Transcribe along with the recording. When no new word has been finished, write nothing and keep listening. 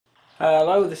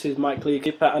Hello, this is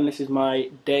Leigh and this is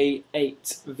my day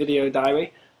 8 video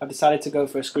diary. I've decided to go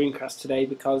for a screencast today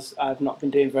because I've not been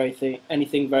doing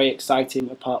anything very exciting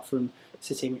apart from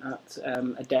sitting at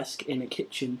a desk in a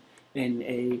kitchen in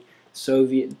a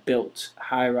Soviet-built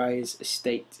high-rise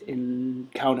estate in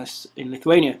Kaunas in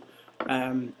Lithuania.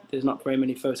 There's not very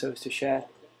many photos to share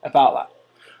about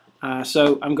that.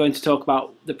 So I'm going to talk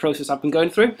about the process I've been going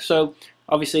through. So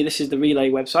obviously this is the Relay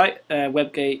website,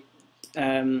 Webgate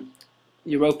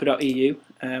Europa.eu.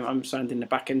 I'm signed in the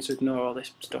back end, so ignore all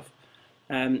this stuff.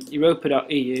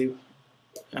 Europa.eu,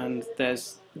 and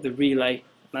there's the Relay,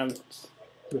 and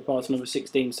report number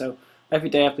 16. So every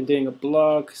day I've been doing a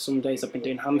blog, some days I've been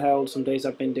doing handheld, some days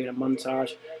I've been doing a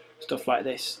montage, stuff like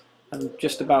this. I'm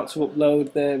just about to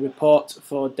upload the report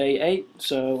for day 8,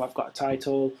 so I've got a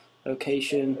title,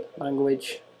 location,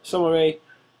 language, summary,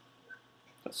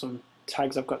 got some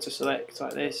tags I've got to select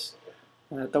like this.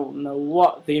 I don't know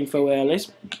what the info URL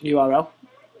is, URL,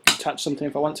 attach something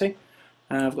if I want to.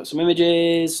 I've got some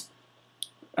images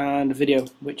and a video,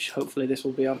 which hopefully this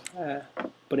will be on,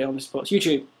 but it only supports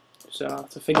YouTube, so I have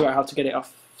to figure out how to get it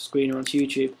off screen or onto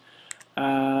YouTube.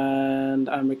 And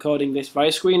I'm recording this via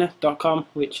screener.com,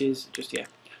 which is just here.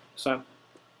 So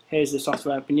here's the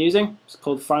software I've been using. It's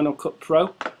called Final Cut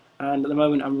Pro, and at the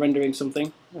moment I'm rendering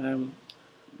something.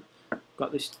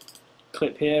 Got this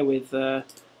clip here with a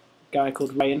guy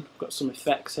called Ryan. I've got some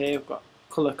effects here. I've got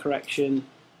colour correction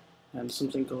and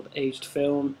something called aged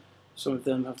film. Some of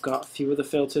them have got a few other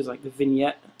filters like the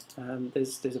vignette.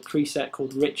 There's a preset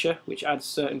called Richer, which adds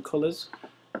certain colours.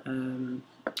 And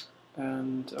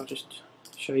I'll just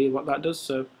show you what that does.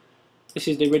 So this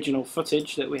is the original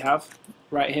footage that we have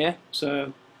right here,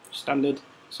 so standard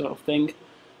sort of thing.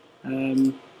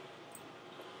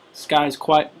 Sky's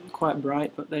quite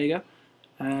bright, but there you go.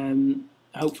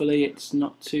 Hopefully it's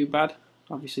not too bad.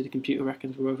 Obviously the computer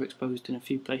reckons we're overexposed in a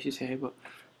few places here, but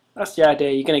that's the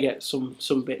idea. You're going to get some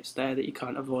bits there that you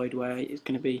can't avoid where it's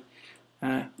going to be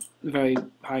very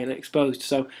highly exposed.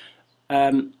 So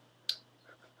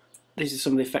this is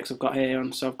some of the effects I've got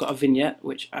here. So I've got a vignette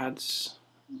which adds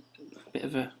a bit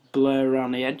of a blur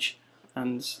around the edge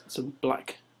and some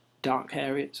darker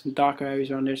areas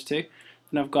around there too.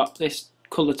 And I've got this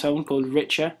colour tone called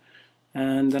Richer,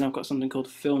 and then I've got something called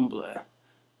film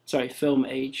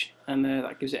age, and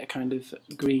that gives it a kind of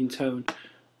green tone.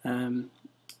 On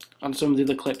some of the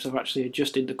other clips I've actually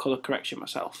adjusted the colour correction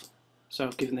myself, so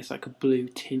I've given this like a blue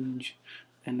tinge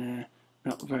and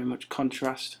not very much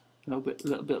contrast. A little bit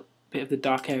of the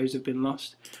dark areas have been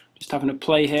lost. Just having a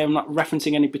play here. I'm not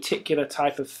referencing any particular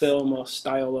type of film or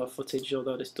style or footage,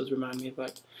 although this does remind me of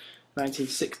like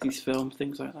 1960s film,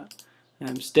 things like that.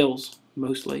 Stills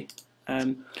mostly.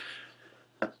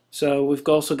 So we've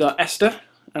also got Esther,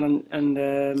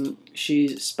 and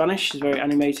she's Spanish. She's very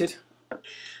animated. I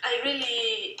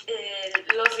really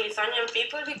love Lithuanian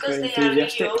people because Very they are really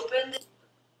enthusiastic. open.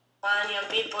 Lithuanian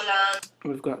people and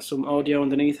We've got some audio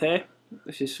underneath here.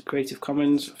 This is Creative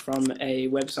Commons from a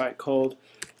website called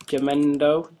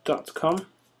gemendo.com,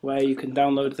 where you can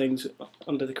download things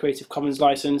under the Creative Commons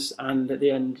license, and at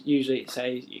the end usually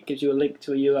it gives you a link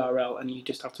to a URL and you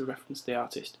just have to reference the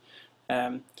artist,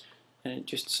 and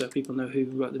just so people know who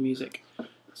wrote the music.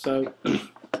 So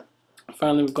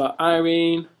finally we've got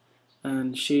Irene,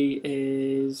 and she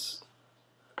is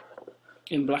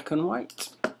in black and white,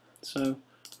 so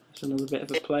it's another bit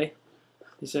of a play.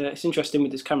 It's interesting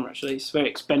with this camera actually. It's very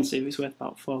expensive. It's worth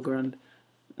about $4 grand,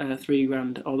 $3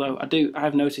 grand. Although I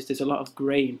have noticed there's a lot of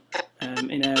grain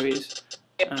in areas,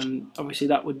 and obviously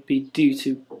that would be due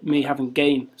to me having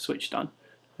gain switched on,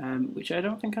 which I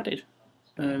don't think I did.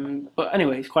 But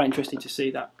anyway, it's quite interesting to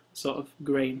see that sort of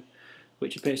grain,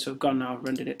 which appears to have gone now. I've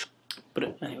rendered it,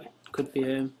 but anyway, could be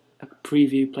a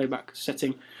preview playback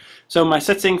setting. So my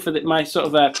setting for my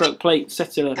sort of plate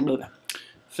setter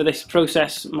for this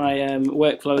process, my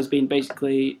workflow has been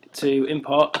basically to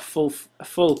import a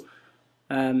full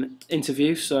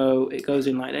interview. So it goes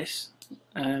in like this.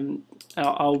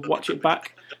 I'll watch it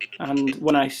back, and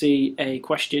when I see a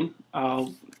question,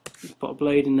 I'll put a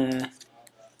blade in there.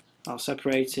 I'll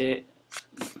separate it.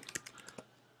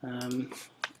 Come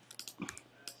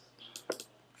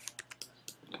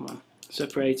on,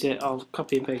 separate it. I'll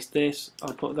copy and paste this.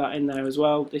 I'll put that in there as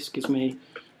well. This gives me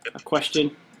a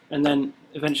question, and then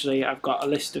eventually I've got a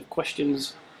list of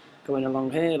questions going along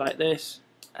here like this.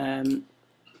 Then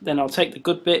I'll take the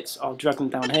good bits, I'll drag them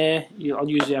down here. I'll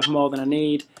usually have more than I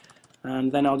need,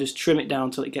 and then I'll just trim it down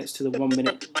till it gets to the 1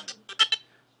 minute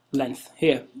length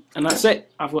here, and that's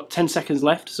it. I've got 10 seconds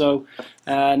left, so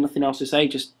nothing else to say.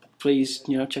 Just please,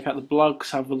 check out the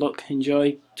blogs, have a look,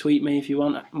 enjoy, tweet me if you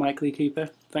want at Leigh Cooper.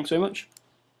 Thanks very much.